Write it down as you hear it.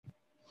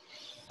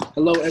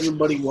Hello,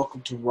 everybody.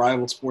 Welcome to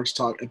Rival Sports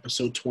Talk,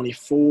 episode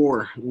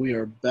 24. We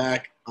are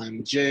back.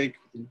 I'm Jake,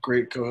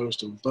 great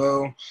co-host of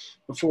Bo.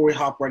 Before we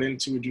hop right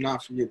into it, do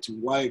not forget to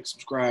like,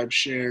 subscribe,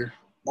 share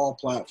all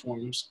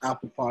platforms,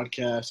 Apple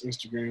Podcasts,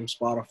 Instagram,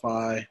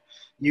 Spotify,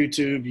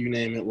 YouTube, you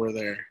name it, we're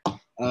there.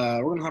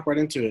 We're going to hop right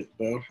into it,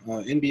 Bo.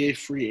 NBA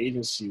free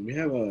agency. We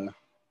have a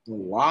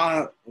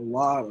lot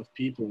of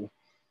people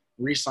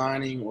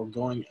re-signing or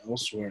going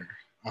elsewhere.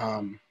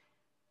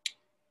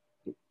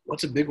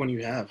 What's a big one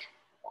you have?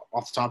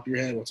 Off the top of your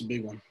head, what's a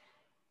big one?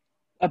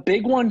 A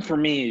big one for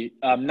me,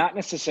 not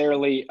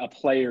necessarily a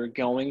player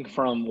going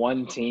from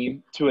one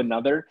team to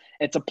another.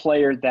 It's a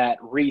player that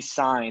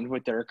re-signed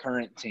with their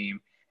current team,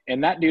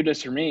 and that dude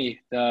is for me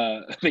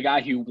the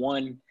guy who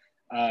won.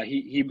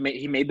 He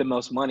made the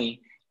most money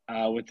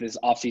with his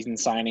offseason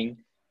signing.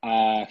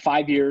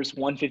 5 years,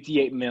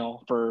 158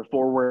 mil for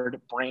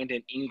forward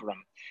Brandon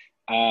Ingram.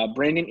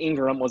 Brandon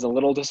Ingram was a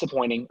little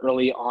disappointing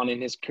early on in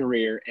his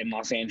career in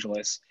Los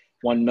Angeles.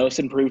 Won Most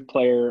Improved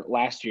Player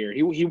last year.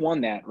 He won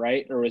that,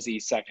 right? Or was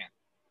he second?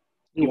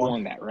 He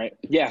won that, right?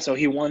 Yeah, so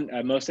he won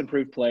Most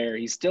Improved Player.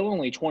 He's still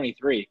only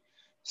 23.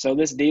 So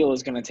this deal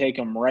is going to take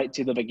him right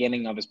to the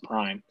beginning of his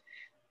prime.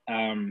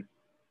 And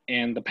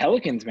the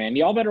Pelicans, man,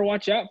 y'all better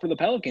watch out for the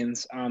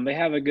Pelicans. They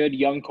have a good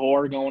young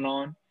core going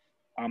on.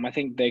 I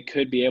think they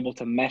could be able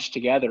to mesh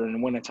together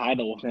and win a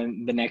title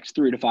within the next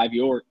 3 to 5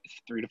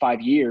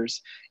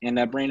 years.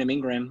 And Brandon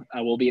Ingram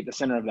will be at the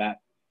center of that.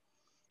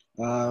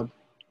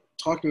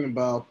 Talking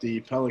about the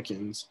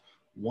Pelicans,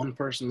 one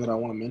person that I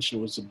want to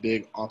mention was a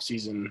big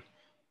offseason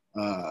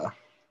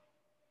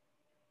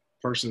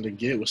person to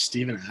get was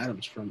Steven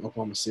Adams from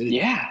Oklahoma City.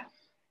 Yeah.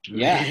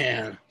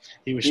 Man,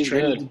 he was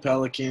traded to the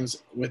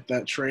Pelicans. With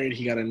that trade,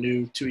 he got a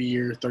new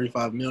 2-year,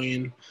 $35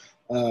 million.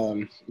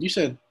 You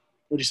said,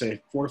 what did you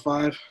say, 4 to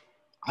 5?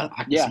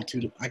 I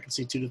can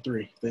see 2 to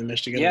 3. They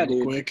mesh together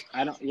real quick.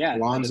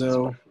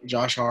 Lonzo,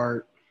 Josh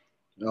Hart.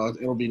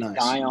 It'll be nice.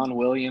 Zion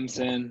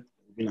Williamson.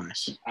 Be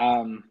nice.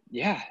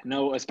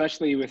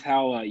 Especially with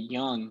how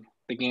young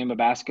the game of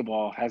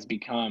basketball has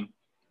become.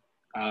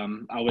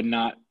 I would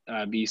not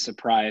be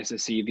surprised to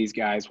see these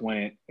guys win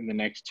it in the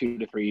next 2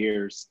 to 3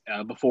 years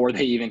before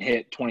they even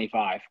hit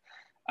 25.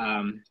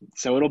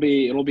 So it'll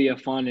be a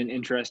fun and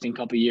interesting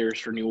couple of years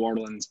for New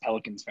Orleans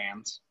Pelicans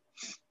fans.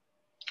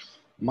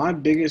 My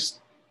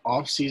biggest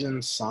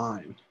offseason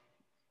sign,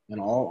 in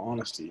all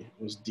honesty,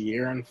 was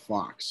De'Aaron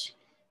Fox,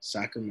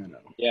 Sacramento.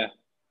 Yeah.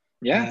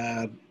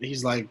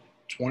 He's like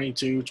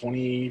 22,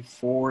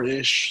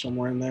 24-ish,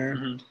 somewhere in there.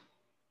 Mm-hmm.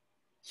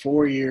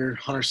 4-year,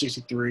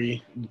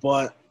 163,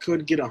 but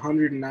could get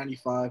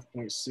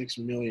 $195.6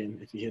 million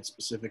if he hits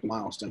specific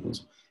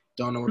milestones.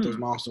 Don't know what those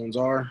milestones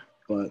are,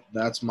 but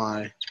that's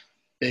my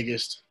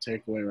biggest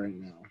takeaway right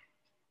now.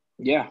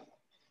 Yeah.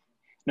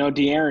 No,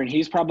 De'Aaron,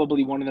 he's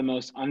probably one of the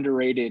most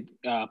underrated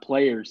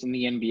players in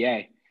the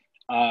NBA,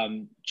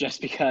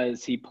 just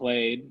because he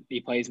plays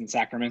in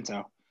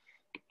Sacramento.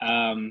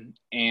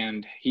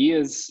 And he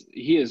is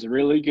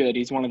really good.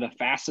 He's one of the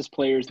fastest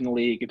players in the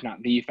league, if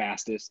not the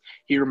fastest.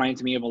 He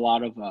reminds me of a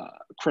lot of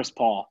Chris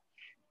Paul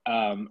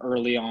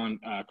early on.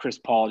 Chris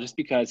Paul, just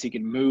because he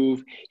can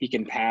move, he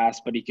can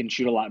pass, but he can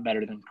shoot a lot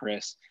better than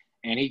Chris.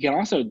 And he can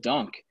also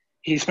dunk.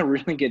 He's a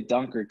really good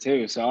dunker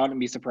too. So I wouldn't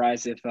be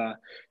surprised if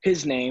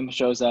his name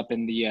shows up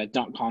in the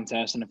dunk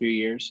contest in a few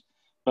years.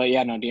 But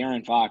yeah, no,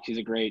 De'Aaron Fox, he's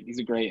a great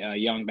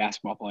young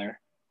basketball player.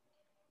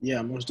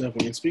 Yeah, most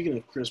definitely. And speaking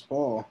of Chris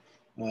Paul,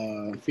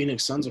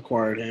 Phoenix Suns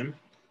acquired him.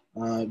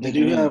 They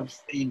do have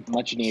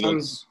much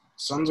needed.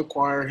 Suns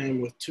acquire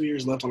him with 2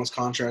 years left on his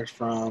contract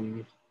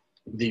from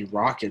the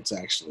Rockets,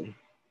 actually,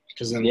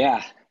 because then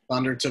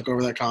Thunder took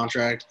over that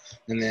contract,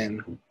 and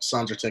then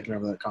Suns are taking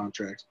over that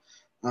contract.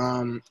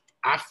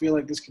 I feel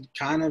like this could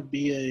kind of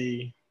be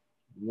a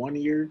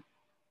 1-year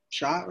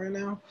shot right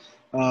now.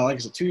 Like I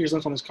said, 2 years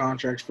left on his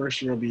contract.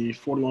 First year will be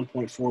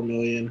 $41.4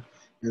 million,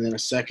 and then a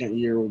second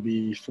year will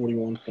be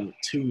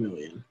 $41.2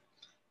 million.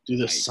 Do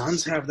the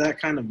Suns have that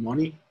kind of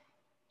money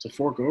to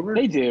fork over?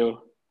 They do.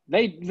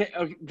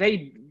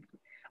 They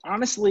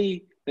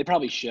honestly, they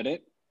probably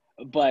shouldn't,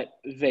 but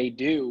they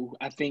do.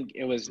 I think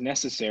it was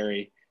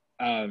necessary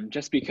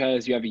just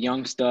because you have a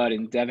young stud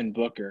in Devin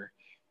Booker,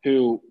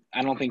 who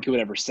I don't think he would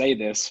ever say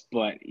this,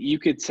 but you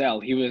could tell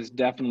he was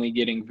definitely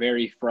getting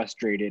very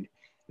frustrated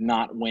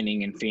not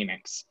winning in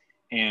Phoenix.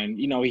 And,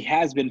 he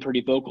has been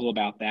pretty vocal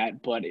about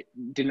that, but it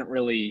didn't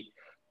really –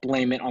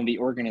 blame it on the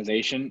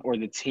organization or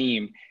the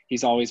team.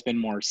 He's always been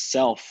more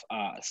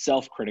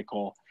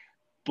self-critical.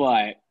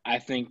 But I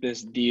think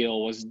this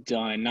deal was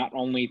done not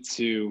only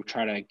to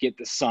try to get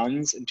the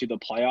Suns into the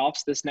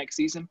playoffs this next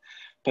season,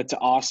 but to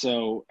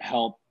also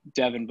help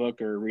Devin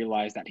Booker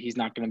realize that he's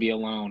not going to be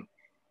alone.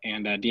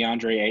 And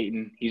DeAndre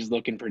Ayton, he's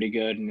looking pretty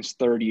good in his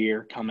third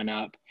year coming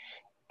up.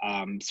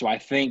 So I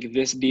think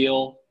this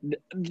deal,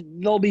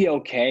 they'll be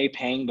okay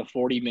paying the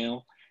 $40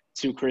 million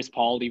to Chris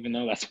Paul, even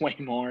though that's way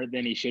more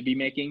than he should be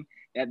making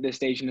at this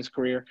stage in his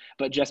career,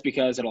 but just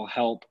because it'll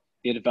help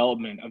the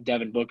development of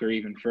Devin Booker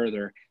even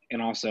further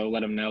and also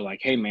let him know, like,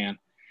 hey, man,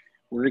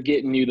 we're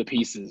getting you the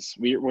pieces.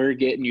 We're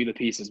getting you the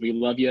pieces. We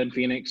love you in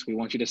Phoenix. We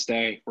want you to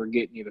stay. We're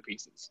getting you the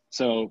pieces.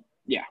 So,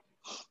 yeah.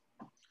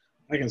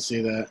 I can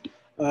see that.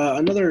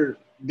 Another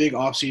big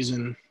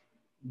offseason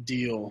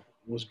deal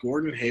was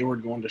Gordon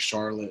Hayward going to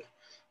Charlotte.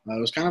 It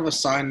was kind of a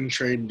sign and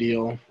trade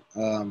deal.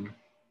 But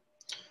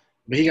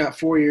he got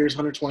 4 years,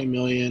 $120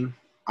 million.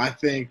 I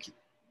think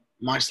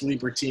my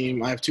sleeper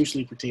team, I have two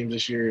sleeper teams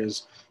this year,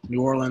 is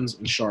New Orleans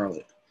and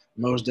Charlotte.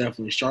 Most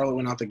definitely. Charlotte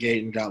went out the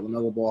gate and got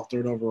LaMelo Ball,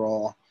 third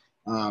overall.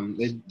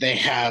 They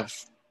have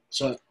 –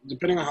 so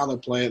depending on how they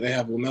play, they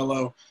have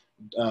LaMelo,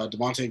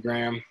 Devontae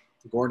Graham,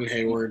 Gordon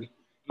Hayward.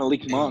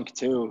 Malik Monk,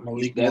 too.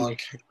 Malik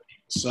Monk.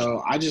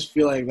 So I just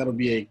feel like that'll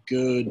be a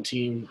good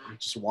team.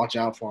 Just watch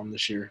out for them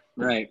this year.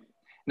 Right.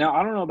 Now,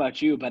 I don't know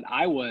about you, but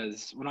I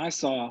was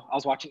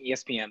watching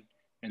ESPN,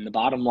 and the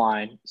bottom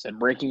line said,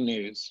 breaking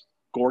news,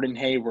 Gordon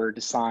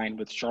Hayward signed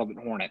with Charlotte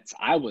Hornets.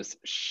 I was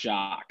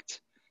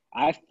shocked.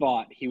 I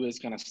thought he was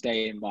going to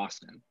stay in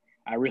Boston.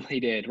 I really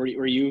did.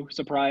 Were you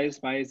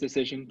surprised by his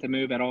decision to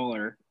move at all?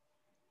 Or?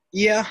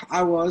 Yeah,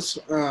 I was.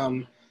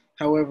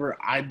 However,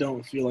 I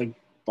don't feel like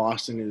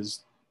Boston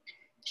is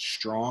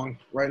strong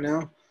right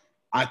now.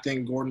 I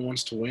think Gordon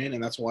wants to win,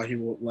 and that's why he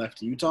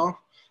left Utah.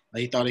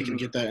 He thought he could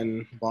get that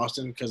in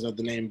Boston because of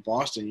the name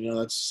Boston. You know,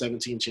 that's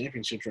 17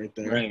 championships right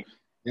there. Right.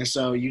 And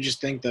so you just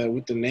think that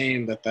with the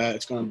name that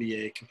it's going to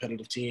be a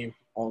competitive team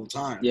all the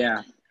time.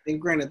 Yeah. And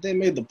granted, they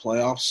made the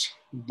playoffs,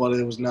 but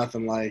it was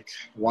nothing like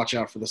watch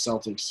out for the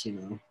Celtics, you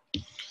know.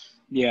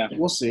 Yeah.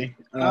 We'll see.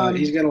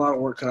 He's got a lot of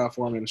work cut out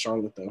for him in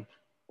Charlotte, though.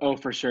 Oh,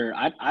 for sure.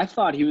 I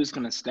thought he was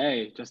going to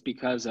stay just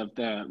because of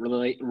the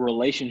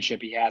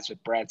relationship he has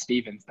with Brad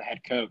Stevens, the head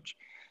coach.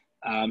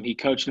 He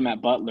coached him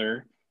at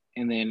Butler,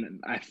 and then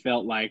I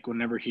felt like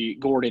whenever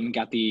Gordon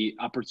got the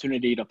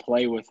opportunity to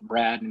play with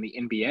Brad in the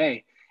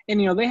NBA, and,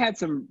 you know, they had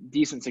some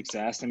decent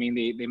success. I mean,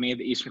 they made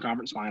the Eastern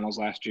Conference Finals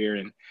last year,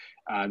 and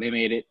they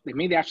made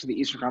the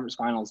Eastern Conference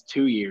Finals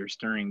 2 years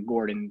during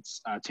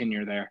Gordon's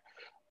tenure there.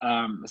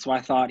 So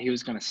I thought he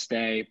was going to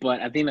stay. But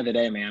at the end of the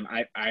day, man,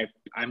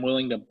 I'm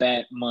willing to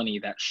bet money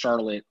that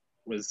Charlotte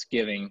was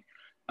giving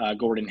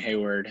Gordon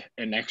Hayward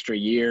an extra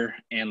year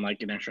and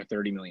like an extra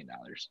 $30 million.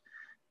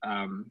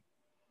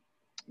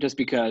 Just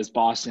because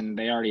Boston,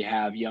 they already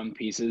have young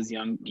pieces,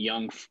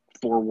 young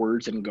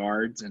forwards and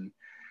guards, and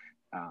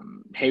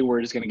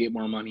Hayward is going to get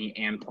more money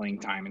and playing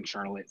time in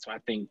Charlotte. So I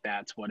think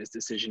that's what his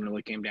decision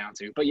really came down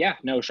to. But yeah,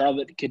 no,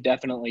 Charlotte could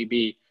definitely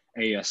be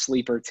a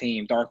sleeper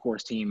team, dark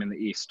horse team in the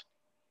East.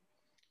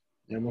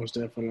 Yeah, most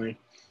definitely.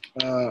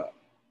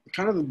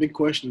 Kind of the big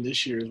question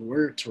this year is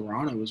where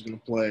Toronto is going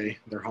to play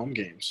their home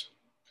games.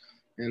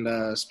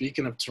 And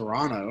speaking of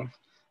Toronto,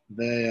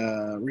 they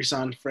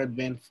re-signed Fred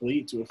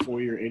VanVleet to a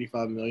 4-year,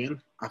 $85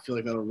 million. I feel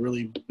like that'll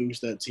really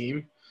boost that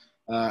team.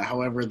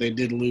 However, they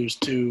did lose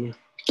two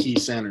key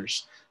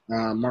centers.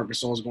 Marc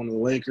Gasol is going to the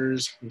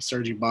Lakers, and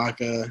Serge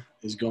Ibaka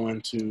is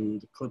going to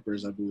the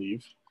Clippers, I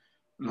believe.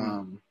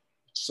 Marc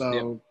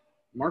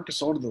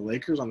Gasol to the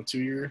Lakers on a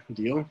 2-year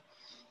deal.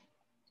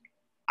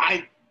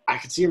 I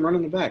could see him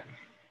running the back.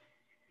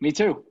 Me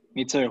too.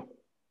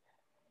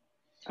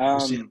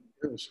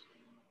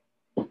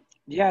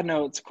 Yeah,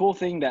 no, it's a cool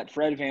thing that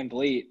Fred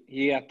VanVleet,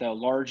 he got the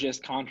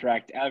largest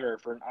contract ever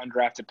for an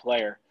undrafted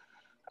player.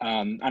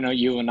 I know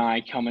you and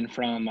I, coming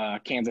from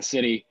Kansas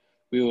City,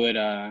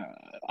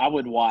 I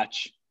would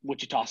watch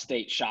Wichita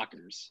State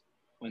Shockers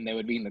when they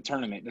would be in the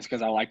tournament just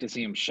because I like to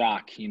see them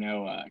shock,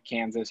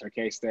 Kansas or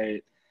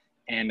K-State.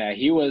 And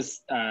he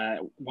was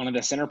one of the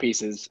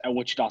centerpieces at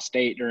Wichita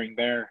State during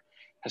their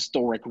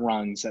historic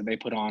runs that they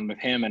put on with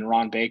him and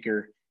Ron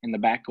Baker in the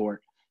backcourt.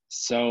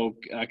 So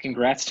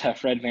congrats to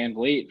Fred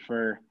VanVleet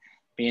for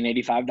being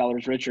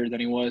 $85 richer than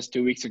he was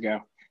 2 weeks ago.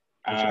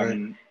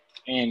 Right.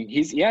 And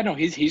he's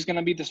going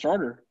to be the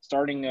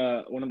starting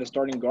one of the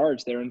starting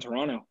guards there in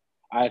Toronto.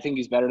 I think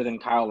he's better than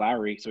Kyle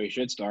Lowry, so he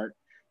should start.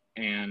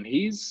 And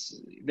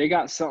they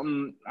got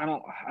something. I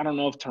don't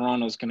know if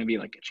Toronto's going to be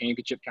like a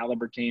championship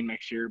caliber team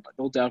next year, but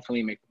they'll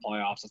definitely make the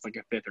playoffs. It's like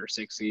a 5th or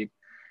 6th seed.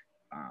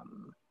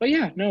 But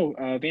yeah, no,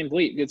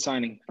 VanVleet, good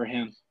signing for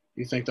him.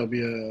 You think they'll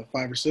be a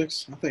 5 or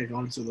 6? I think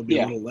honestly they'll be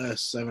a little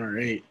less, 7 or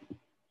 8.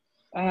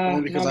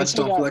 Only because I just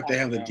don't feel like they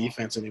have the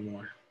defense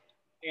anymore.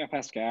 Yeah,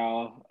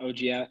 Pascal, OG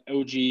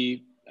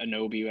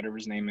Anunoby, whatever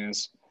his name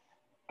is.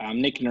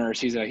 Nick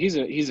Nurse, he's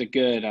a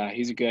good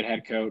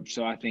head coach.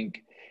 So I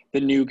think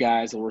the new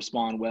guys will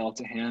respond well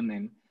to him,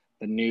 and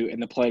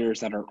the players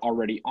that are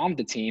already on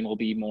the team will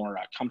be more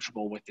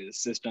comfortable with his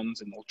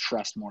systems, and they'll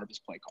trust more of his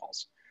play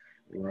calls.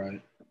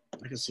 Right,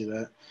 I can see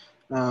that.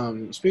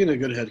 Speaking of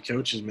good head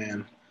coaches,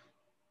 man,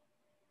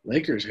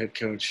 Lakers head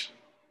coach,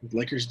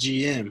 Lakers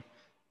GM,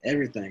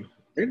 everything.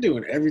 They're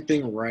doing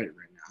everything right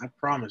now. I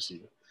promise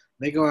you.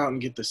 They go out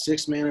and get the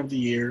 6th man of the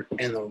year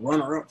and the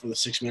runner-up for the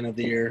 6th man of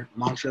the year,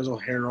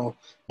 Montrezl Harrell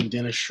and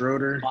Dennis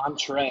Schroeder.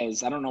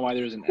 Montrez. I don't know why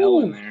there's an L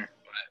in there.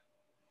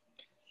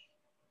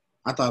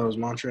 But I thought it was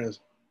Montrez.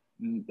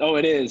 Oh,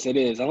 it is.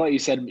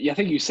 I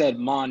think you said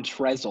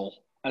Montrezl.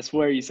 I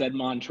swear you said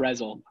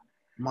Montrezl.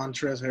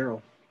 Montrezl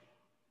Harrell.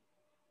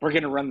 We're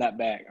gonna run that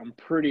back. I'm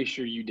pretty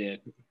sure you did.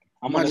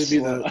 You might just be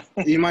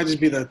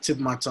the tip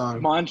of my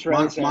tongue.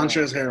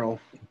 Montrezl Harrell.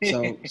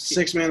 So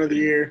 6 man of the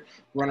year,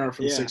 runner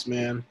for the 6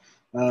 man.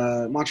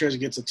 Montrezl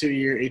gets a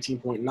 2-year,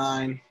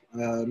 18.9.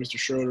 Mr.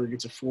 Schroeder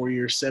gets a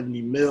 4-year,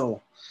 70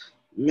 mil.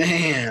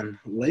 Man,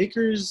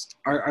 Lakers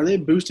are they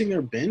boosting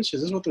their bench?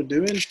 Is this what they're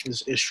doing?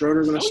 Is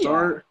Schroeder going to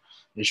start?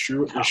 Is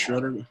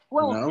Schroeder?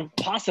 Well, no?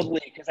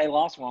 Possibly because they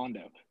lost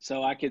Rondo,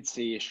 so I could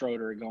see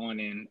Schroeder going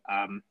in.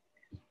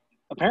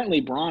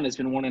 Apparently, Bron has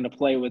been wanting to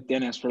play with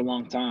Dennis for a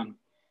long time.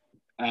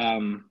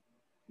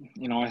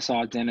 I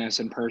saw Dennis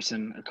in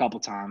person a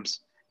couple times,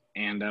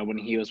 and when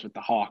he was with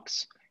the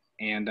Hawks,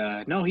 and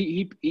no,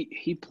 he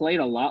played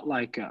a lot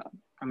like.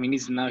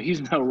 He's no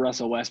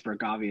Russell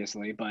Westbrook,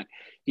 obviously, but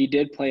he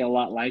did play a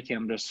lot like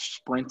him, just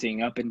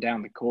sprinting up and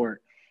down the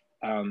court.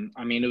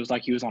 It was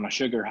like he was on a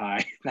sugar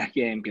high that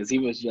game because he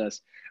was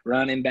just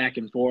running back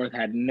and forth,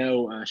 had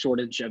no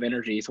shortage of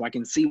energy. So I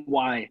can see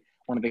why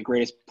one of the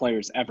greatest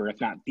players ever,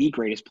 if not the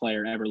greatest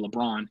player ever,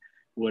 LeBron,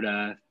 would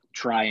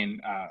try and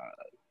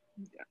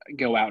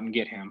go out and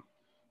get him.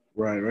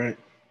 Right.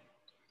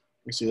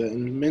 I see that.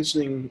 And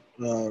mentioning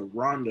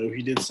Rondo,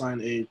 he did sign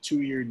a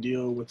 2-year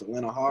deal with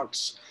Atlanta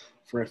Hawks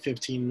for a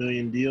 $15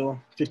 million deal.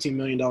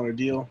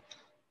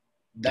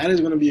 That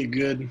is going to be a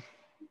good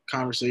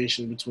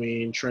conversation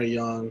between Trae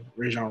Young,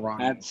 Rajon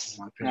Rondo.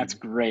 That's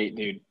great,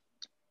 dude.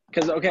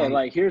 Because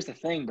here's the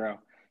thing, bro.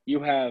 You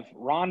have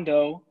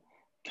Rondo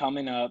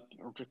coming up,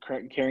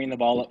 carrying the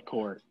ball up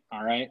court.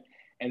 All right.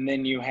 And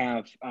then you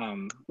have,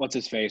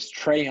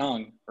 Trae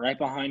Young right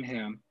behind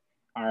him.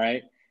 All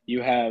right.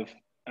 You have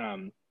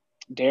not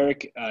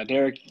Derek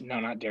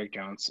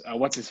Jones.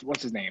 What's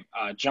his name?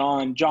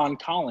 John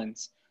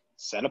Collins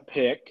set a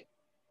pick,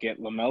 get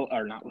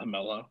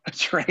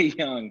Trae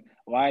Young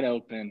wide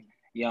open.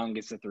 Young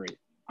gets a 3.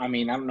 I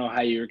don't know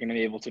how you're going to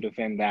be able to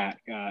defend that.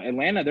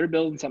 Atlanta, they're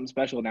building something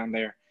special down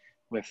there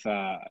with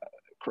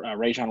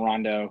Rajon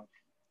Rondo.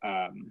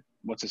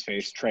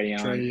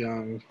 Trae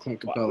Young, Clint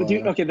Capella.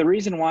 Dude, okay, the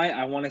reason why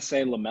I want to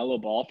say LaMelo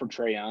Ball for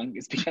Trae Young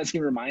is because he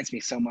reminds me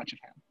so much of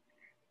him.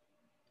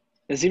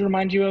 Does he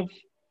remind you of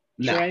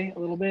Trae a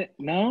little bit?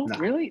 No?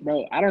 Really?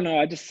 Bro, I don't know.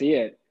 I just see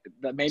it.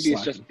 Maybe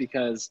it's just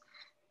because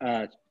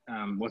LaMelo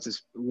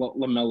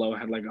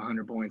had like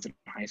 100 points in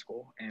high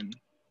school, and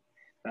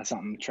that's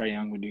something Trae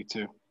Young would do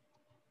too.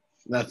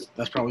 That's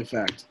probably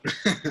fact.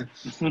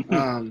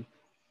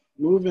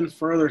 Moving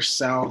further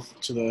south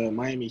to the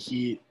Miami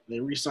Heat, they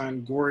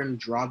re-signed Goran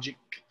Dragic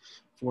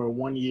for a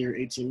 1-year,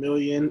 $18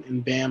 million,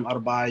 and Bam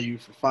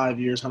Adebayo for 5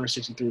 years,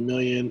 $163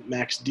 million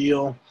max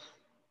deal.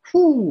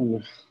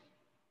 Whew,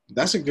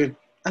 that's a good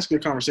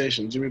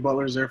conversation. Jimmy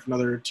Butler's there for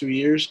another 2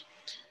 years.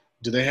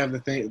 Do they have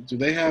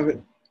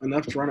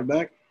enough to run it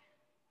back?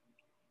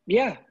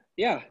 Yeah.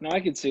 No, I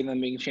could see them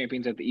being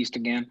champions at the East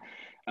again.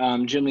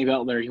 Jimmy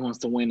Butler, he wants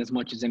to win as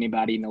much as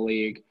anybody in the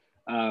league.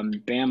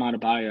 Bam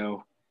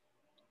Adebayo,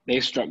 they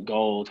struck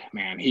gold,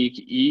 man.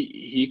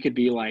 He could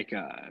be like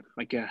a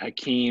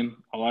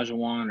Hakeem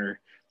Olajuwon or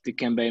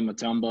Dikembe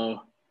Mutombo.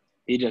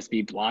 He'd just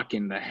be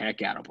blocking the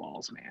heck out of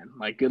balls, man.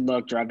 Like, good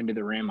luck driving to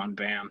the rim on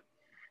Bam.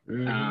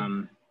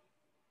 Mm-hmm.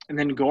 And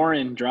then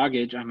Goran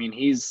Dragic,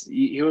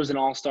 he was an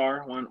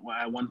all-star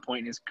at one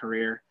point in his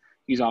career.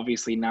 He's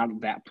obviously not at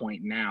that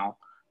point now,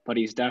 but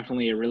he's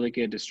definitely a really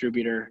good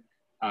distributor,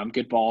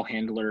 good ball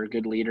handler,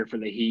 good leader for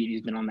the Heat.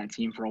 He's been on that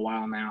team for a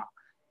while now.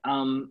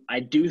 I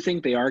do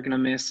think they are going to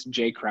miss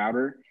Jay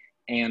Crowder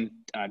and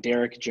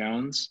Derek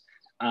Jones.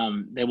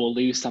 They will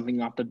lose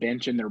something off the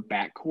bench in their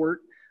backcourt,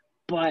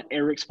 but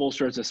Eric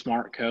Spoelstra is a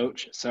smart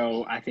coach,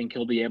 so I think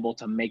he'll be able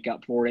to make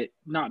up for it,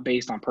 not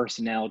based on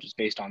personnel, just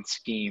based on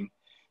scheme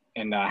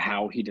and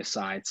how he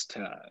decides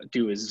to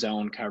do his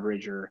zone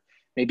coverage or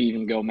maybe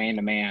even go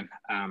man-to-man.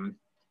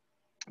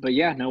 But,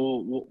 yeah,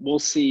 no, we'll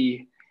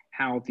see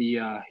how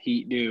the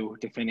Heat do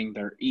defending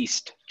their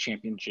East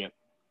championship.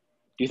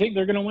 Do you think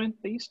they're going to win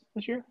the East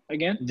this year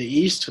again? The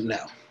East? No,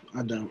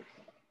 I don't.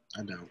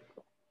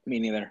 Me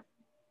neither.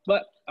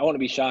 But I wouldn't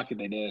be shocked if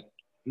they did.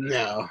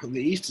 No,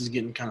 the East is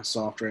getting kind of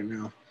soft right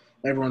now.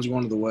 Everyone's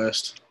going to the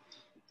West.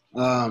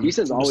 East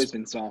has always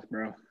been soft,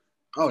 bro.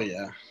 Oh,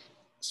 yeah.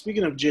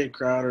 Speaking of Jay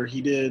Crowder, he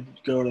did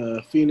go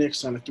to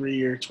Phoenix on a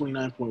 3-year,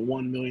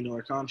 $29.1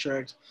 million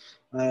contract.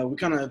 We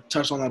kind of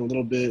touched on that a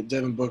little bit.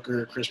 Devin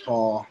Booker, Chris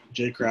Paul,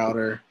 Jay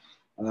Crowder,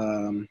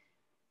 DeAndre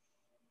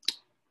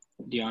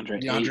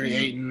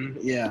Ayton.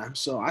 Yeah.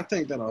 So I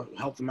think that'll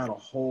help them out a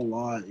whole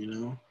lot,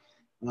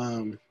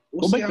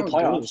 We'll make the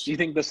playoffs. Do you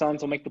think the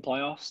Suns will make the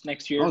playoffs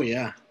next year? Oh,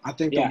 yeah. I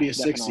think they'll be a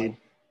 6th seed.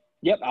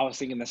 Yep, I was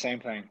thinking the same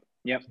thing.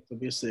 Yep. They'll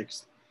be a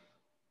 6th.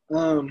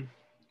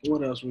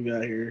 What else we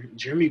got here?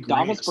 Jeremy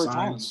Grant Davis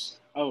Bertans.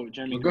 Oh,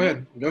 Jeremy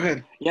Grant. Go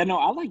ahead. Yeah, no,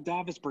 I like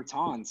Davis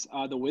Bertans.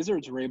 The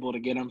Wizards were able to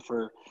get him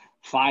for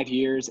 5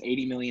 years,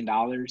 $80 million.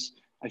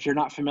 If you're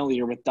not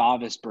familiar with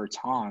Davis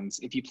Bertans,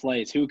 if you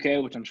play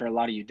 2K, which I'm sure a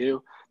lot of you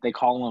do, they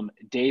call him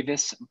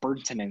Davis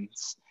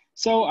Bertans.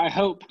 So I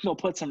hope they'll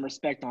put some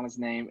respect on his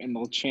name and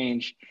they'll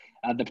change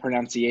the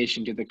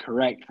pronunciation to the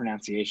correct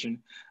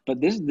pronunciation. But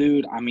this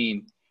dude,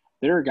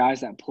 there are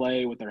guys that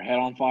play with their head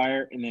on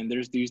fire, and then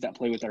there's dudes that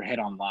play with their head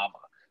on lava.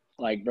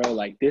 Like, bro,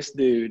 like this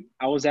dude,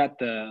 I was at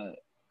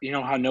you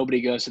know how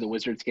nobody goes to the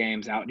Wizards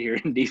games out here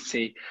in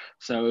DC.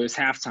 So it was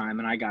halftime,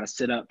 and I got to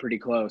sit up pretty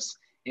close.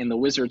 And the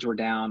Wizards were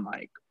down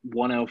like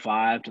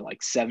 105 to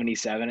like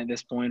 77 at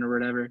this point or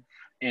whatever.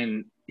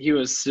 And he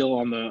was still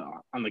on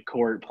the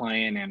court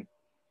playing, and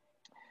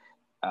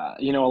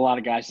you know, a lot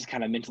of guys just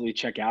kind of mentally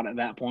check out at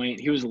that point.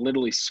 He was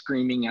literally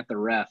screaming at the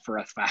ref for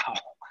a foul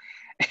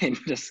and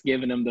just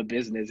giving him the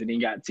business, and he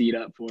got teed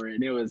up for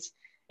it. And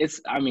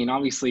I mean,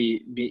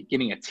 obviously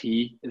getting a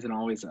tee isn't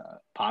always a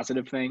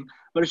positive thing,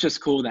 but it's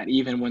just cool that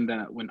even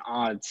when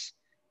odds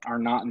are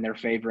not in their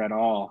favor at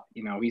all,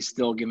 you know, he's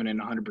still giving it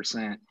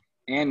 100%.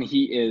 And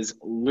he is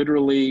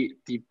literally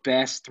the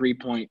best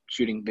 3-point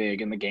shooting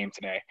big in the game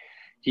today.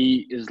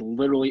 He is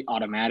literally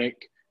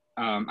automatic.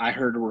 I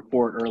heard a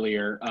report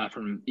earlier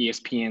from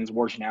ESPN's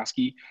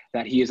Wojnarowski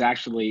that he is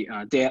actually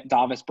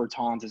Davis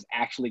Bertans is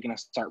actually going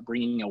to start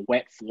bringing a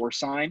wet floor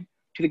sign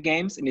to the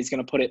games, and he's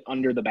going to put it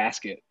under the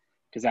basket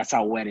because that's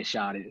how wet his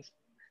shot is.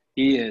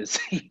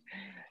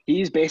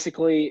 He's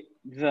basically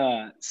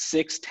the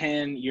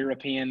 6'10"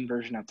 European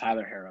version of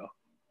Tyler Herro.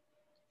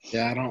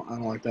 Yeah, I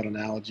don't like that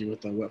analogy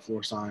with the wet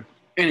floor sign.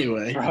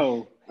 Anyway,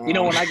 bro, you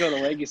know when I go to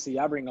Legacy,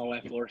 I bring a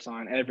wet floor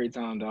sign every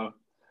time, dog.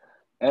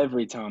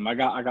 Every time. I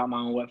got my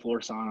own wet floor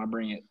sign. I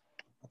bring it.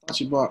 I thought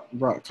you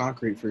brought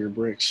concrete for your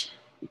bricks.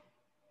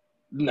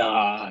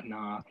 Nah.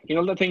 You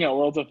know the thing at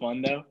Worlds of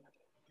Fun, though?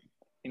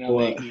 You know,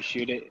 you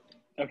shoot it.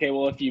 Okay,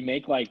 well, if you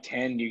make like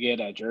 10, you get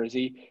a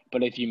jersey.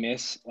 But if you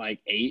miss like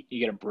 8, you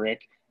get a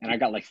brick. And I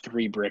got like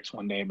 3 bricks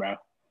one day, bro.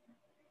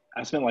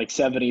 I spent like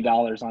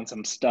 $70 on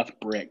some stuffed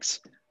bricks.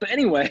 But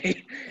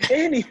anyway.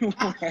 Jeremy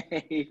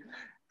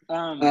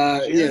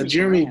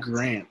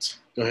Grant.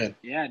 Go ahead.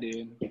 Yeah,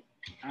 dude.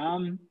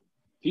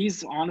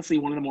 He's honestly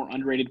one of the more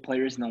underrated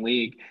players in the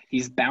league.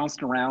 He's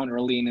bounced around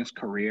early in his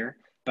career,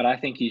 but I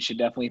think he should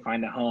definitely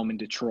find a home in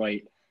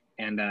Detroit.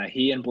 And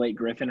he and Blake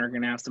Griffin are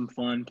going to have some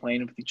fun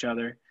playing with each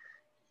other.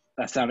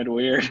 That sounded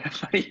weird.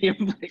 He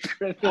and Blake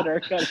Griffin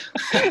are going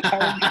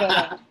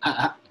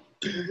to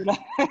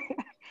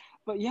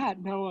But yeah,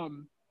 no,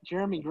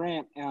 Jeremy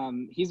Grant,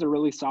 he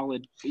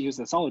was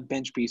a solid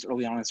bench piece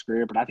early on in his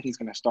career, but I think he's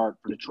going to start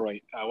for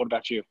Detroit. What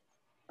about you?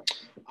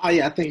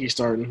 Yeah, I think he's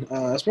starting.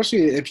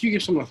 Especially if you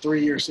give someone a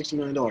 3-year, $60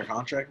 million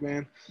contract,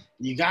 man,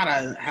 you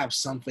gotta have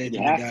some faith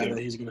in the guy that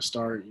he's gonna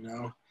start.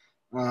 You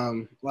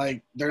know,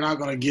 like they're not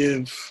gonna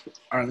give.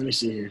 All right, let me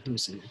see here.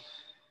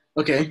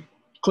 Okay,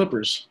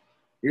 Clippers.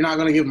 You're not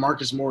gonna give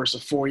Marcus Morris a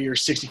 4-year,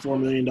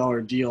 $64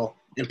 million deal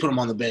and put him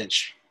on the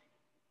bench.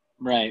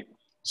 Right.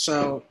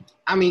 So,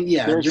 I mean,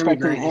 yeah, they're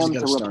expecting him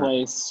to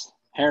replace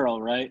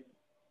Harrell, right?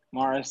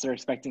 Morris, they're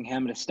expecting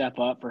him to step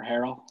up for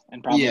Harrell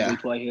and probably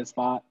play his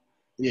spot.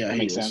 Yeah, that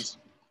makes sense.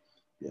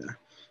 Yeah.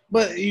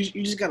 But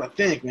you just got to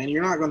think, man,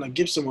 you're not going to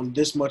give someone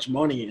this much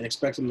money and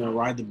expect them to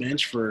ride the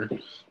bench for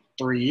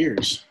 3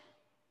 years.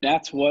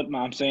 That's what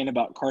I'm saying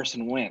about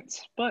Carson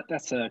Wentz, but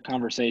that's a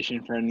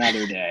conversation for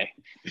another day.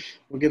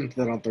 We'll get into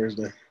that on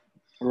Thursday.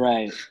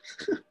 Right.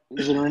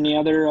 Is there any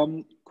other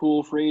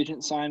cool free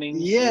agent signings?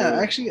 Yeah,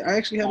 I actually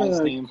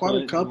had quite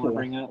a couple.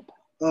 Bring up?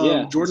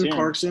 Jordan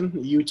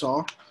Clarkson,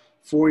 Utah,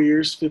 4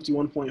 years,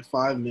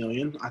 $51.5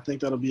 million. I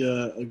think that'll be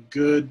a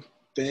good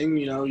thing.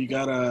 You know, you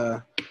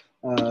got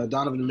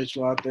Donovan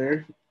Mitchell out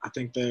there. I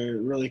think they're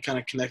really kind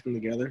of connecting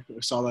together.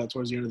 We saw that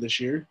towards the end of this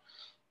year.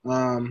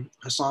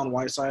 Hassan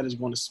Whiteside is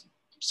going to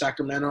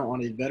Sacramento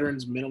on a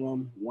veterans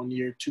minimum, 1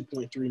 year,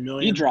 $2.3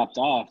 million. He dropped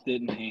off,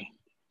 didn't he?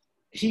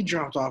 He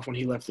dropped off when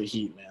he left the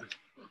Heat, man.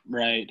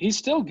 Right. He's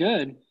still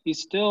good.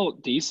 He's still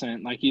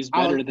decent. Like, he's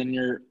better than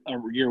your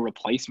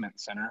replacement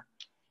center.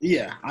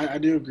 Yeah, I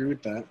do agree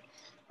with that.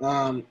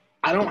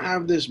 I don't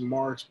have this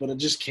marked, but it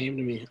just came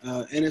to me.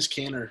 Enes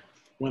Kanter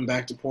went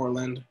back to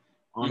Portland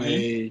on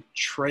a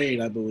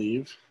trade, I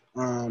believe.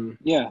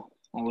 Yeah,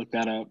 I'll look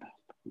that up.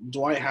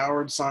 Dwight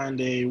Howard signed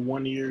a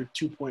 1 year,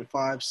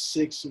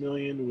 $2.56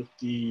 million with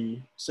the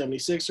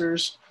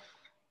 76ers.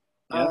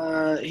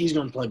 Yep. He's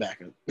going to play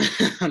backup,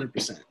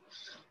 100%.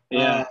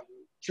 Yeah.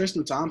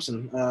 Tristan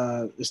Thompson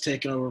is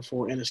taking over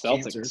for Enes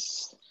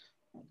Kanter.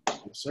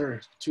 Yes, sir.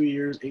 2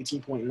 years,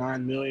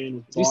 $18.9 million.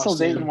 With Is he still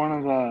dating one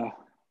of the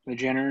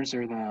Jenners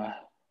or the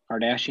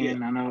Kardashian?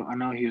 Yeah. I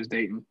know he was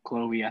dating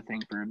Khloe, I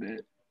think, for a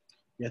bit.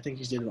 Yeah, I think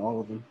he's dated all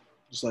of them.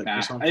 Just like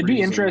it'd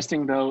be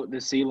interesting though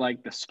to see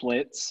like the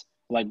splits,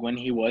 like when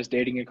he was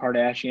dating a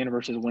Kardashian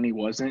versus when he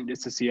wasn't,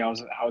 just to see how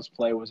his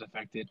play was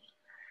affected.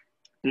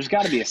 There's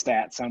got to be a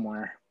stat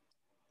somewhere.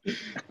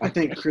 I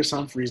think Chris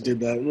Humphries did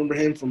that. Remember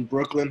him from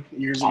Brooklyn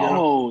years ago?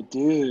 Oh,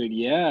 dude,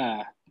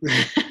 yeah.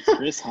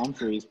 Chris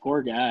Humphries,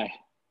 poor guy.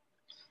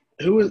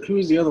 Who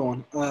was the other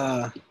one?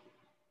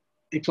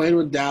 He played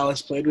with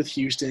Dallas, played with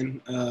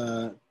Houston.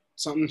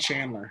 Something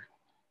Chandler.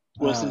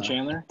 Wilson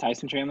Chandler?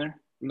 Tyson Chandler?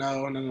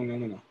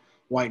 No.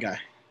 White guy.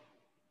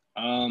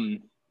 I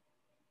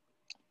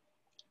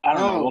don't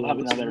know. We'll have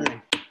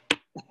another.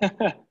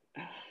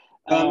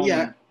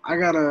 Yeah, I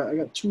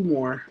got 2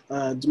 more.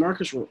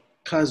 DeMarcus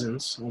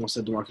Cousins, I almost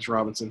said Demarcus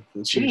Robinson.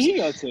 Who did he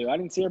go to? I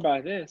didn't hear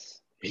about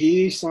this.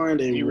 He signed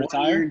a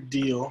one-year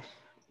deal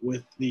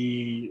with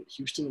the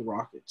Houston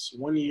Rockets.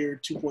 1 year,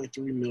 $2.3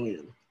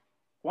 million.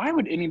 Why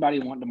would anybody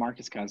want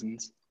DeMarcus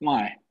Cousins?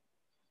 Why?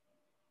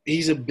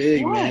 He's a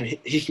big man.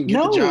 He can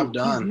get the job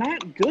done. He's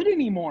not good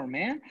anymore,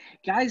 man.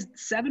 Guys,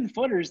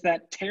 7-footers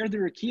that tear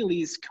their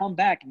Achilles come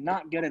back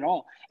not good at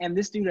all. And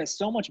this dude has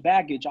so much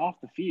baggage off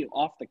the field,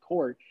 off the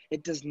court.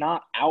 It does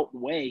not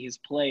outweigh his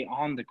play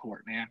on the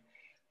court, man.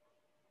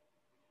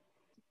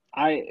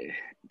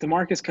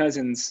 DeMarcus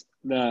Cousins,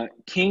 the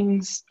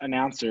Kings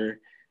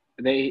announcer,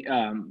 they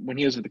when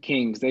he was with the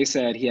Kings, they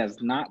said he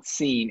has not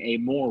seen a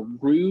more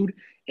rude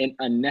and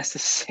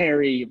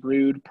unnecessary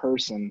rude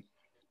person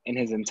in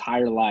his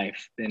entire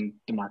life than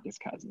DeMarcus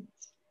Cousins,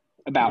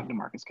 about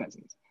DeMarcus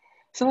Cousins.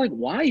 So, like,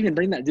 why even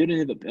bring that dude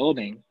into the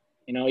building?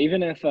 You know,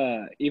 even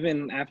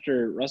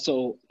after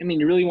Russell – I mean,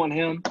 you really want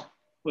him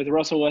with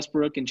Russell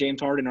Westbrook and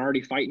James Harden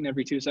already fighting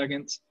every 2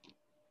 seconds?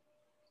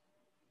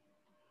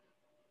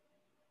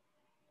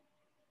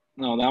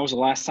 No, that was the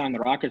last time the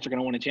Rockets are going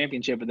to win a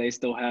championship, but they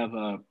still have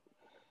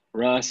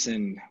Russ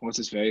and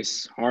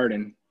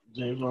Harden.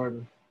 James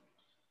Harden.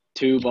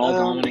 2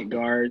 ball-dominant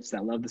guards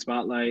that love the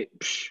spotlight.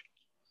 Psh.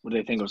 What do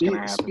they think was going to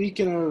happen?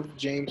 Speaking of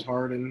James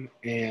Harden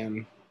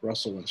and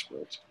Russell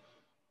Westbrook,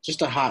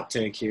 just a hot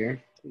take here.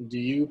 Do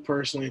you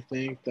personally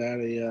think that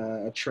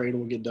a trade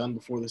will get done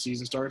before the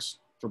season starts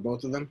for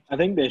both of them? I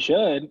think they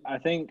should. I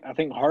think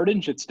Harden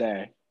should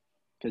stay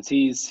because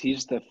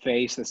he's the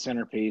face, the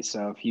centerpiece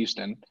of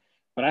Houston.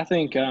 But I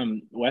think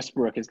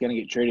Westbrook is going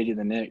to get traded to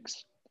the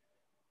Knicks.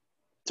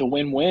 It's a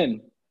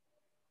win-win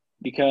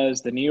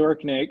because the New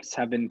York Knicks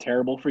have been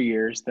terrible for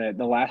years. The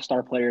last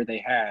star player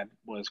they had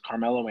was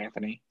Carmelo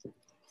Anthony.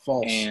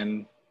 False.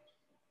 And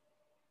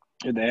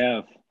who'd they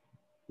have?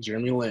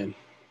 Jeremy Lin.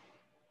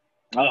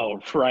 Oh,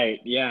 right.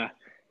 Yeah.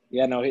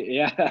 Yeah, no,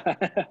 yeah.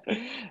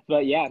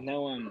 But, yeah,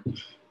 no,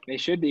 they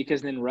should be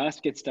because then Russ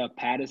gets to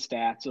pad his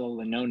stats, all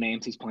the no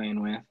names he's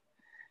playing with.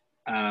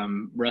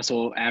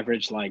 Russell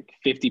averaged like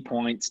 50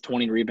 points,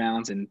 20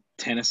 rebounds, and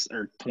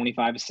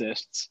 25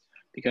 assists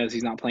because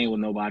he's not playing with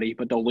nobody.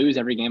 But they'll lose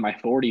every game by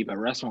 40, but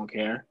Russ won't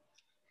care.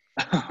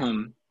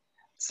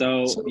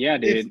 So yeah,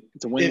 dude,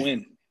 it's a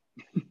win-win.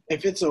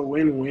 If it's a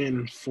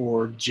win-win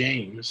for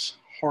James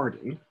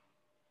Harden,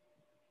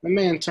 the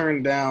man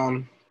turned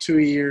down 2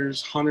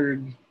 years,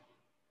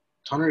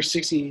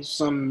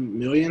 160-some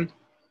million. It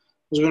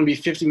was going to be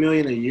 $50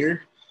 million a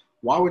year.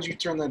 Why would you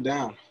turn that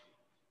down?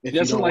 He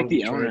doesn't like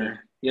the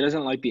owner. He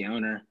doesn't like the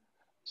owner.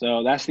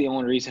 So that's the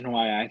only reason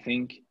why I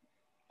think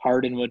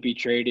Harden would be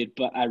traded,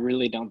 but I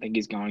really don't think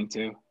he's going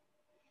to.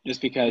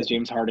 Just because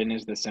James Harden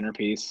is the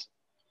centerpiece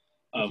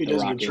of the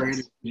Rockets.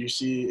 Traded, you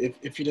see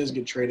if he does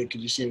get traded,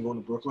 could you see him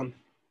going to Brooklyn?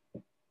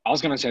 I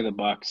was going to say the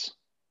Bucks.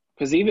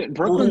 Because even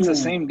Brooklyn's the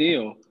same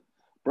deal.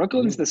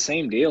 Brooklyn's the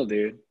same deal,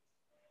 dude.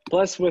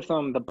 Plus with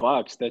the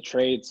Bucks, the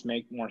trades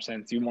make more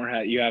sense.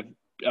 You have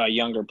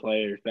younger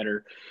players,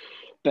 better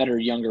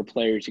younger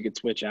players you could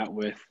switch out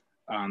with.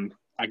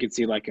 I could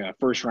see like a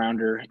first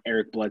rounder,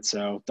 Eric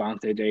Bledsoe,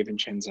 Dante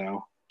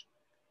DiVincenzo,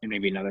 and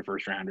maybe another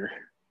first rounder.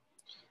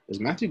 Is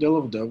Matthew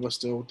Dellavedova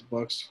still with the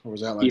Bucks, or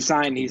was that like he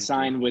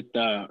signed with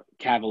the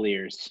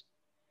Cavaliers?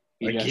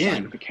 He just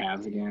signed with the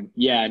Cavs again.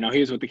 Yeah, no, he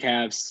was with the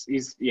Cavs. He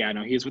was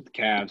with the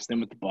Cavs, then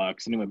with the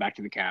Bucks, and he went back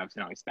to the Cavs.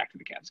 Now he's back to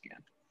the Cavs again.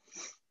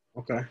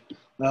 Okay.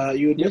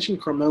 You had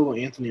mentioned Carmelo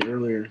Anthony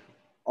earlier.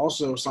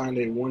 Also signed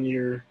a 1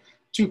 year,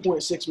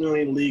 $2.6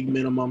 million league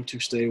minimum to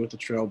stay with the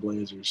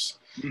Trailblazers.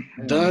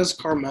 Mm-hmm. Does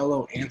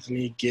Carmelo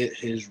Anthony get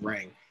his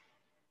ring?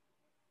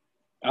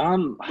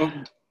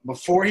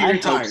 Before he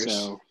retires. Hope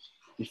so.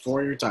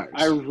 Before he retires.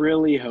 I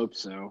really hope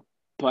so,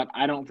 but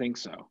I don't think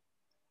so.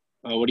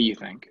 What do you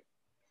think?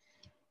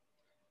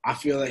 I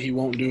feel that he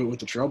won't do it with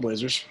the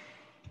Trailblazers.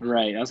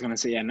 Right. I was gonna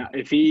say, yeah.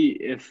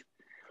 If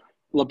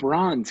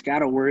LeBron's got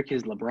to work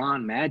his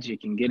LeBron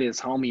magic and get his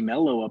homie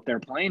Melo up there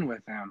playing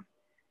with him.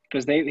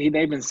 Because they've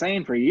been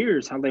saying for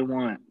years how they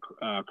want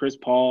Chris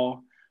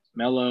Paul,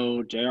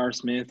 Melo, J.R.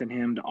 Smith, and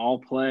him to all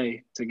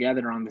play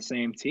together on the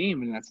same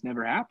team, and that's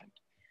never happened.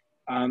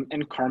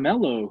 And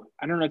Carmelo,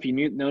 I don't know if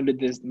you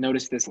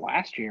noticed this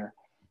last year,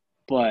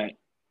 but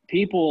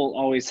people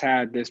always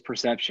had this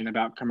perception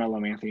about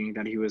Carmelo Anthony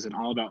that he was an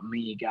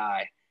all-about-me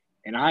guy.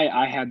 And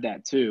I had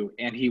that too,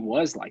 and he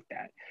was like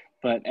that.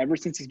 But ever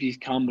since he's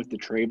become with the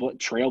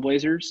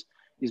Trailblazers,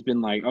 he's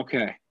been like,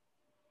 okay,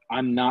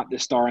 I'm not the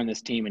star on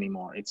this team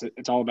anymore. It's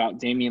all about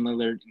Damian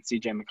Lillard and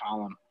CJ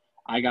McCollum.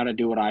 I got to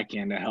do what I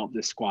can to help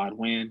this squad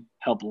win,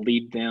 help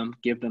lead them,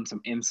 give them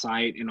some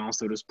insight, and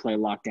also just play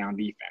lockdown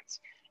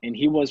defense. And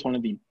he was one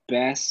of the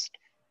best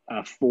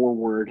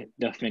forward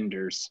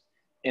defenders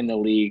in the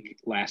league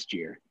last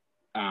year.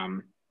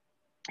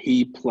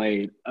 He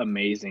played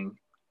amazing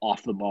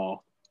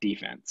off-the-ball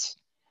defense.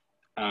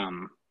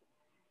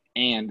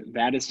 And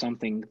that is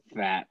something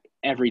that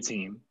every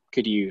team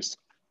could use.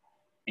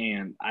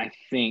 And I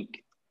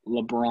think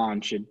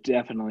LeBron should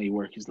definitely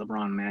work his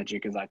LeBron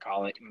magic, as I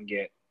call it, and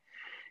get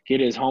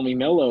his homie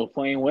Melo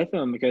playing with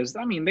him because,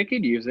 I mean, they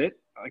could use it.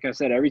 like I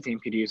said, every team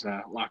could use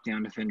a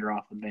lockdown defender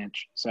off the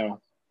bench. So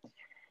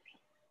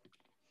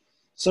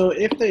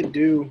if they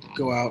do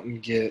go out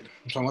and get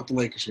 – I'm talking about the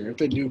Lakers here. If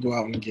they do go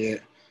out and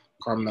get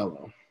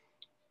Carmelo,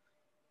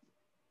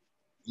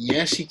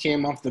 yes, he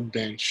came off the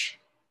bench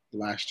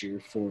last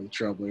year for the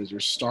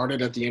Trailblazers,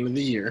 started at the end of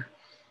the year.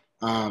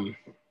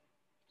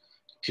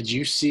 Could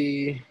you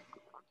see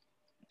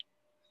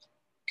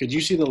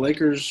the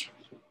Lakers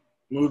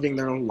moving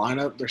their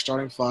lineup, their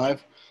starting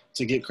five,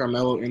 to get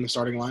Carmelo in the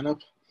starting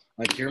lineup?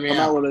 Like, hear me out.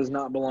 Carmelo does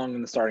not belong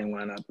in the starting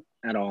lineup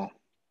at all.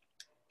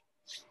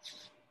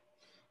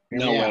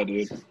 No way,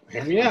 dude.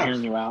 Hear me out. I'm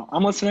hearing you out.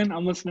 I'm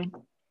listening.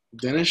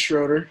 Dennis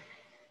Schroeder,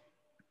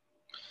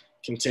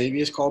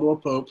 Kentavious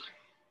Caldwell-Pope,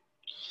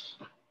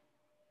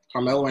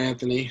 Carmelo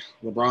Anthony,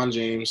 LeBron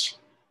James,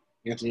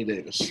 Anthony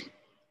Davis.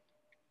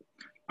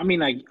 I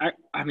mean,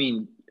 I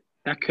mean,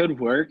 that could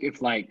work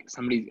if like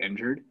somebody's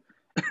injured,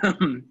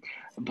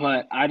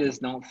 but I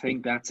just don't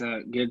think that's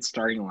a good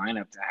starting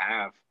lineup to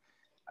have.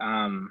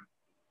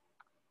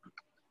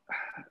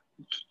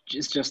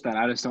 It's just that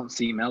I just don't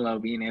see Melo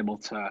being able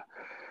to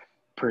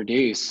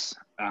produce.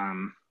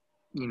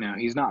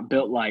 He's not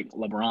built like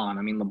LeBron.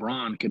 I mean,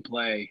 LeBron could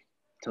play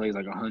till he's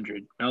like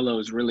 100. Melo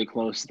is really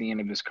close to the end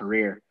of his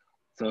career,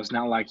 so it's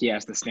not like he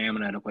has the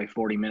stamina to play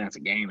 40 minutes a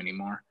game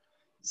anymore.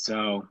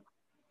 So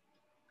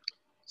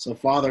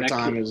father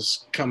time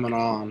is coming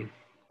on.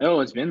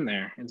 Oh, it's been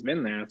there.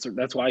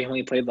 That's why he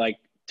only played like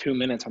 2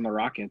 minutes on the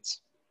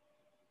Rockets.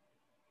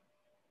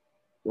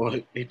 Well,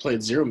 he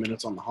played 0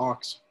 minutes on the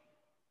Hawks.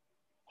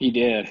 He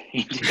did.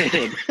 He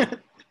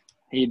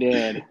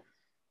did.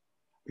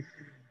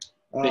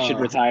 They should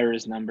retire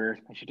his number.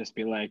 They should just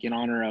be like, in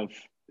honor of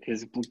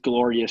his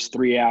glorious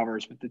 3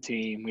 hours with the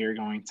team, we are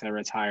going to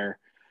retire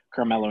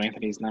Carmelo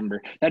Anthony's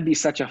number. That'd be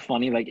such a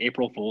funny, like,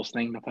 April Fool's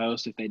thing to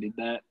post if they did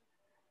that.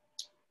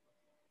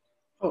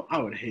 Oh, I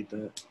would hate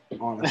that,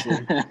 honestly.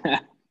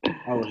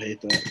 I would hate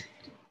that.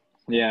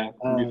 Yeah,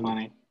 it'd be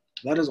funny.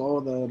 That is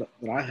all that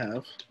I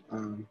have.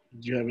 Do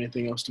you have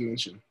anything else to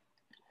mention?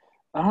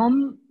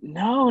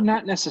 No,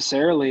 not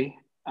necessarily.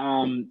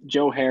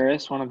 Joe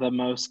Harris, one of the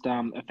most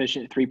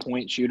efficient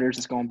three-point shooters,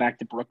 is going back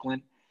to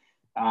Brooklyn.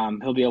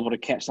 He'll be able to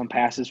catch some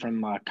passes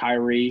from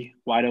Kyrie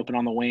wide open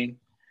on the wing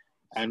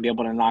and be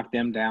able to knock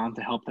them down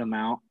to help them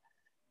out.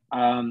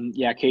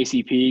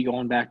 KCP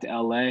going back to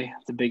LA.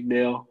 It's a big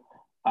deal.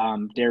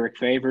 Derek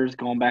Favors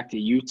going back to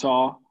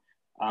Utah.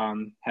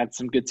 Had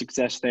some good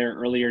success there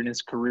earlier in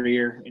his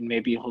career, and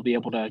maybe he'll be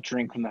able to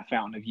drink from the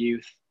fountain of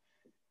youth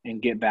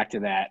and get back to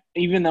that.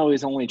 Even though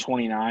he's only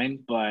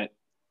 29, but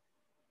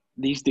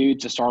these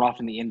dudes just start off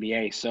in the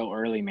NBA so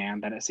early,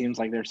 man, that it seems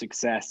like their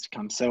success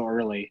comes so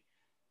early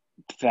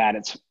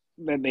that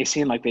they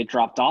seem like they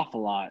dropped off a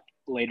lot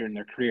later in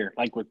their career,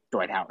 like with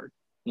Dwight Howard.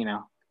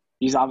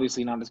 He's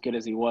obviously not as good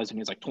as he was when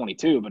he was like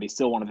 22, but he's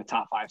still one of the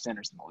top 5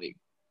 centers in the league.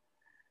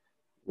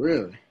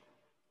 Really?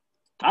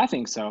 I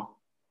think so.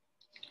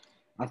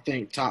 I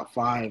think top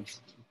 5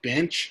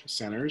 bench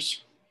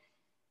centers.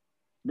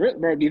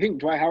 Bro, do you think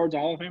Dwight Howard's a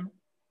Hall of Famer?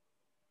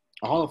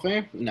 A Hall of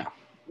Fame? No.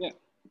 Yeah.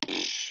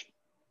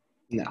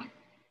 No.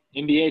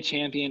 NBA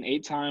champion,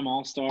 8-time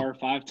All-Star,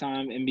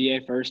 5-time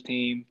NBA first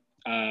team,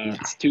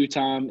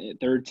 2-time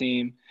third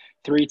team,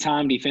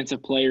 3-time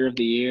Defensive Player of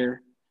the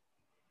Year.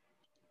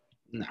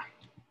 No.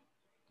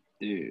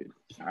 Dude.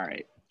 All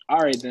right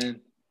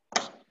then.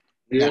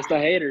 You're just a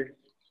hater.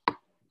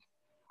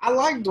 I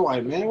like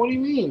Dwight, man. What do you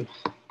mean?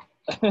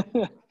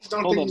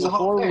 Hold on.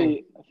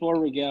 Before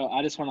we go,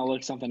 I just want to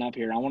look something up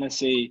here. I want to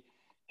see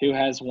who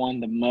has won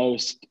the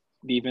most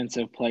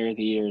Defensive Player of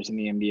the Years in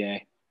the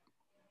NBA.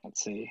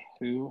 Let's see.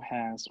 Who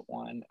has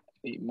won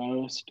the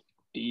most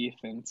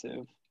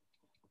Defensive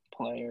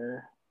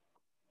Player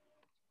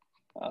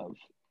of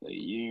the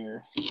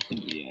Year in the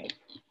NBA?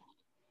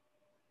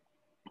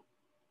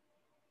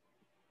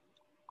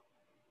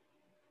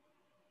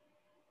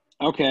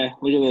 Okay,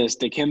 look at this.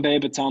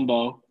 Dikembe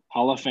Mutombo,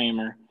 Hall of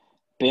Famer.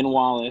 Ben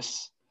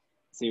Wallace.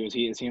 Is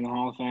he in the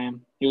Hall of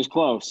Fame? He was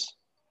close.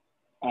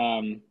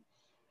 Well,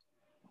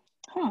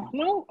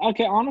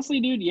 okay,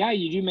 honestly, dude, yeah,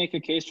 you do make a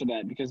case for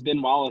that because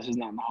Ben Wallace is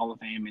not in the Hall of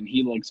Fame, and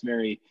he looks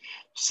very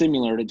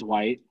similar to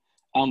Dwight.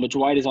 But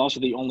Dwight is also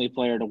the only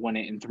player to win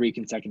it in 3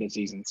 consecutive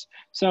seasons.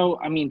 So,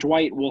 I mean,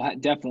 Dwight will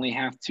definitely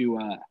have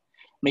to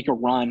make a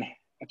run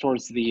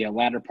towards the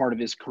latter part of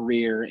his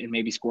career and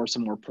maybe score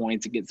some more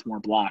points and get some more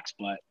blocks,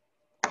 but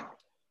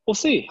we'll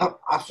see.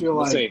 I feel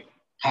like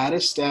had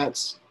his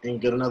stats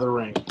and get another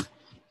ring.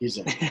 He's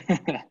in.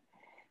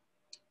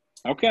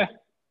 Okay.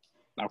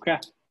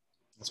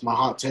 That's my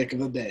hot take of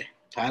the day.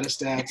 Had his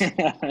stats,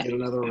 get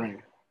another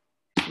ring.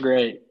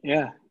 Great.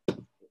 Yeah.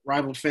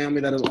 Rival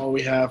family, that is all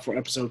we have for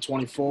episode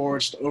 24.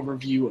 Just an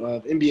overview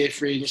of NBA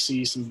free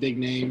agency, some big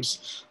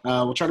names.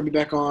 We'll try to be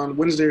back on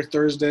Wednesday or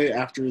Thursday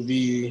after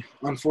the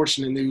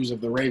unfortunate news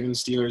of the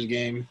Ravens-Steelers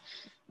game.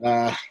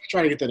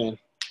 Try to get that in.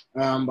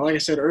 But like I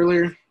said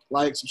earlier,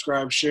 like,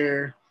 subscribe,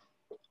 share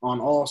on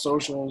all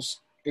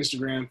socials,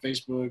 Instagram,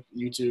 Facebook,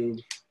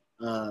 YouTube,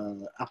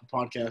 Apple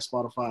Podcasts,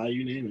 Spotify,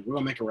 you name it. We're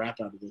going to make a rap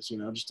out of this,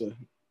 just to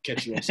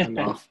catch you little send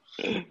off.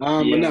 But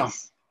no,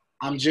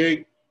 I'm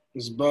Jake.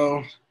 This is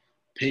Bo.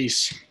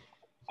 Peace.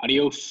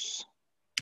 Adios.